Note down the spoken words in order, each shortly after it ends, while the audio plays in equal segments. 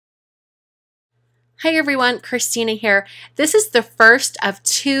Hi everyone, Kristina here. This is the first of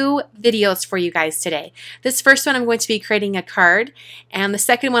two videos for you guys today. This first one I'm going to be creating a card, and the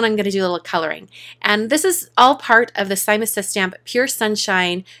second one I'm going to do a little coloring. And this is all part of the Simon Says Stamp Pure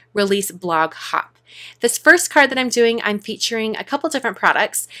Sunshine Release Blog Hop. This first card that I'm doing, I'm featuring a couple different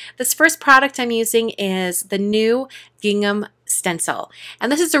products. This first product I'm using is the new Gingham Stencil. And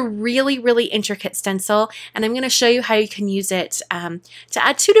this is a really intricate stencil, and I'm going to show you how you can use it to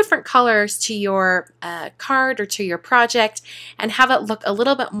add two different colors to your card or to your project and have it look a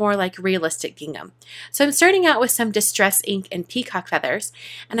little bit more like realistic gingham. So I'm starting out with some distress ink and peacock feathers,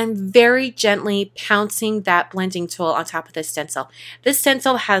 and I'm very gently pouncing that blending tool on top of this stencil. This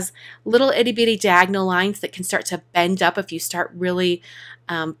stencil has little itty bitty diagonal lines that can start to bend up if you start really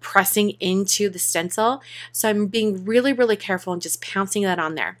pressing into the stencil. So I'm being really careful and just pouncing that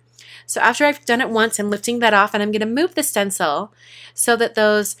on there. So after I've done it once, I'm lifting that off, and I'm going to move the stencil so that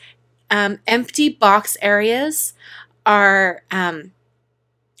those empty box areas are, or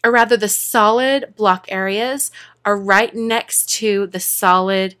rather the solid block areas are right next to the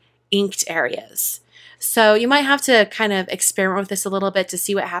solid inked areas. So you might have to kind of experiment with this a little bit to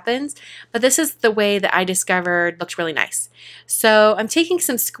see what happens, but this is the way that I discovered looked really nice. So I'm taking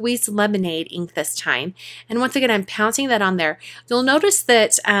some squeezed lemonade ink this time, and once again I'm pouncing that on there. You'll notice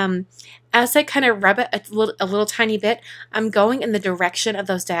that as I kind of rub it a little tiny bit, I'm going in the direction of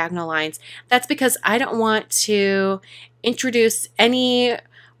those diagonal lines. That's because I don't want to introduce any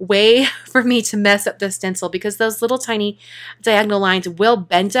way for me to mess up the stencil, because those little tiny diagonal lines will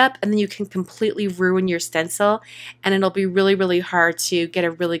bend up and then you can completely ruin your stencil, and it'll be really hard to get a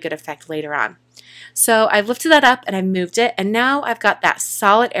really good effect later on. So I've lifted that up and I moved it, and now I've got that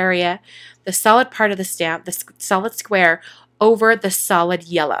solid area, the solid part of the stamp, the solid square over the solid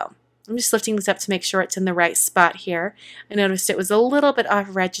yellow. I'm just lifting this up to make sure it's in the right spot here. I noticed it was a little bit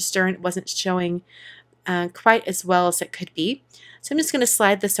off register and it wasn't showing quite as well as it could be. So I'm just going to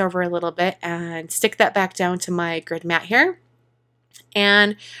slide this over a little bit and stick that back down to my grid mat here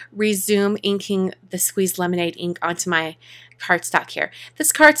and resume inking the squeezed lemonade ink onto my cardstock here.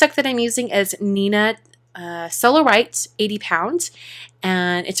 This cardstock that I'm using is Nina Solo White 80 pound,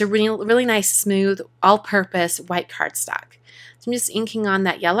 and it's a really nice smooth all-purpose white cardstock. So I'm just inking on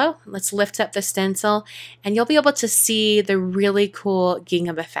that yellow. Let's lift up the stencil, and you'll be able to see the really cool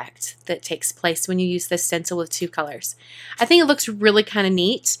gingham effect that takes place when you use this stencil with two colors. I think it looks really kind of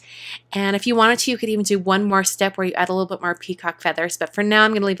neat, and if you wanted to, you could even do one more step where you add a little bit more peacock feathers, but for now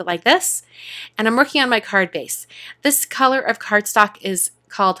I'm going to leave it like this, and I'm working on my card base. This color of cardstock is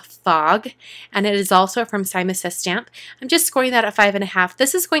called Fog, and it is also from Simon Says Stamp. I'm just scoring that at 5.5.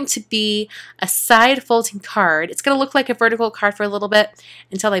 This is going to be a side folding card. It's going to look like a vertical card for a little bit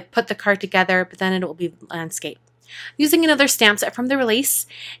until I put the card together, but then it will be landscape. Using another stamp set from the release,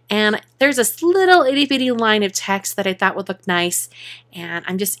 and there's this little itty bitty line of text that I thought would look nice, and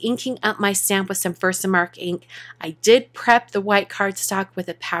I'm just inking up my stamp with some Versamark ink. I did prep the white cardstock with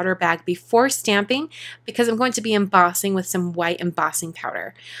a powder bag before stamping because I'm going to be embossing with some white embossing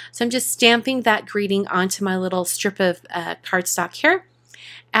powder. So I'm just stamping that greeting onto my little strip of cardstock here,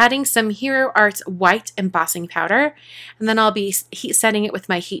 adding some Hero Arts white embossing powder, and then I'll be heat setting it with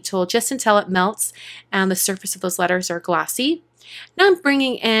my heat tool just until it melts and the surface of those letters are glossy. Now I'm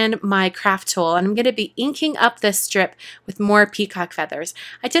bringing in my craft tool, and I'm going to be inking up this strip with more peacock feathers.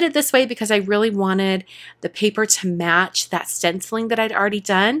 I did it this way because I really wanted the paper to match that stenciling that I'd already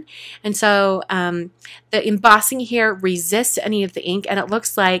done, and so the embossing here resists any of the ink, and it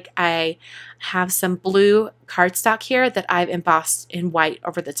looks like I have some blue cardstock here that I've embossed in white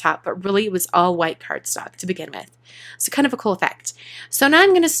over the top, but really it was all white cardstock to begin with. So kind of a cool effect. So now I'm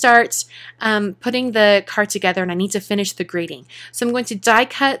going to start putting the card together, and I need to finish the greeting. So I'm going to die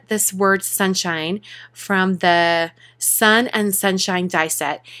cut this word sunshine from the Sun and Sunshine die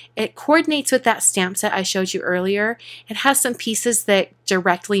set. It coordinates with that stamp set I showed you earlier. It has some pieces that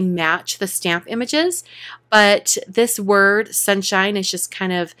directly match the stamp images, but this word sunshine is just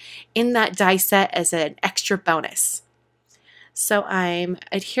kind of in that die set as an extra bonus. So I'm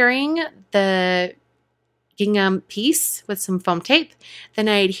adhering the gingham piece with some foam tape. Then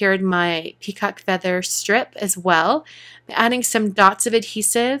I adhered my peacock feather strip as well, adding some dots of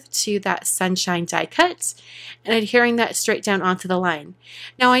adhesive to that sunshine die cut and adhering that straight down onto the line.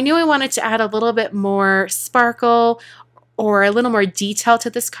 Now I knew I wanted to add a little bit more sparkle or a little more detail to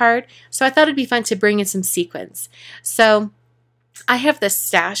this card, so I thought it'd be fun to bring in some sequins. So I have this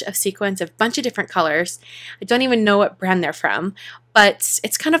stash of sequins of a bunch of different colors. I don't even know what brand they're from, but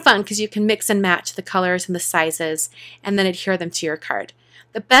it's kind of fun because you can mix and match the colors and the sizes and then adhere them to your card.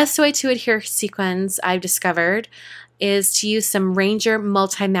 The best way to adhere sequins, I've discovered, is to use some Ranger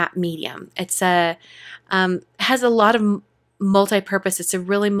Multi-Matte Medium. It's has a lot of multi-purpose. It's a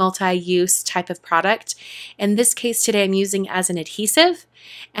really multi-use type of product. In this case today, I'm using as an adhesive,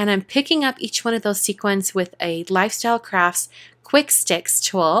 and I'm picking up each one of those sequins with a Lifestyle Crafts Quick Sticks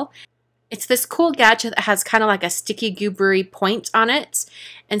tool. It's this cool gadget that has kind of like a sticky goobery point on it,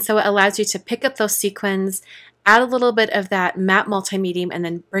 and so it allows you to pick up those sequins, add a little bit of that matte multi-medium, and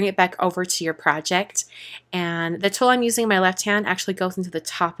then bring it back over to your project. And the tool I'm using in my left hand actually goes into the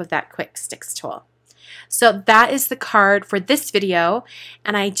top of that Quick Sticks tool. So that is the card for this video,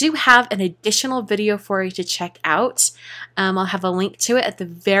 and I do have an additional video for you to check out. I'll have a link to it at the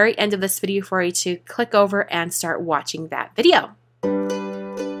very end of this video for you to click over and start watching that video.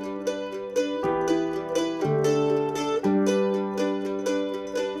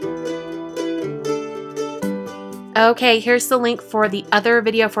 Okay, here's the link for the other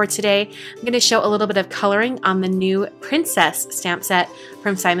video for today. I'm going to show a little bit of coloring on the new Princess stamp set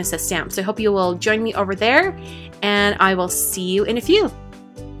from Simon Says Stamp. So I hope you will join me over there, and I will see you in a few.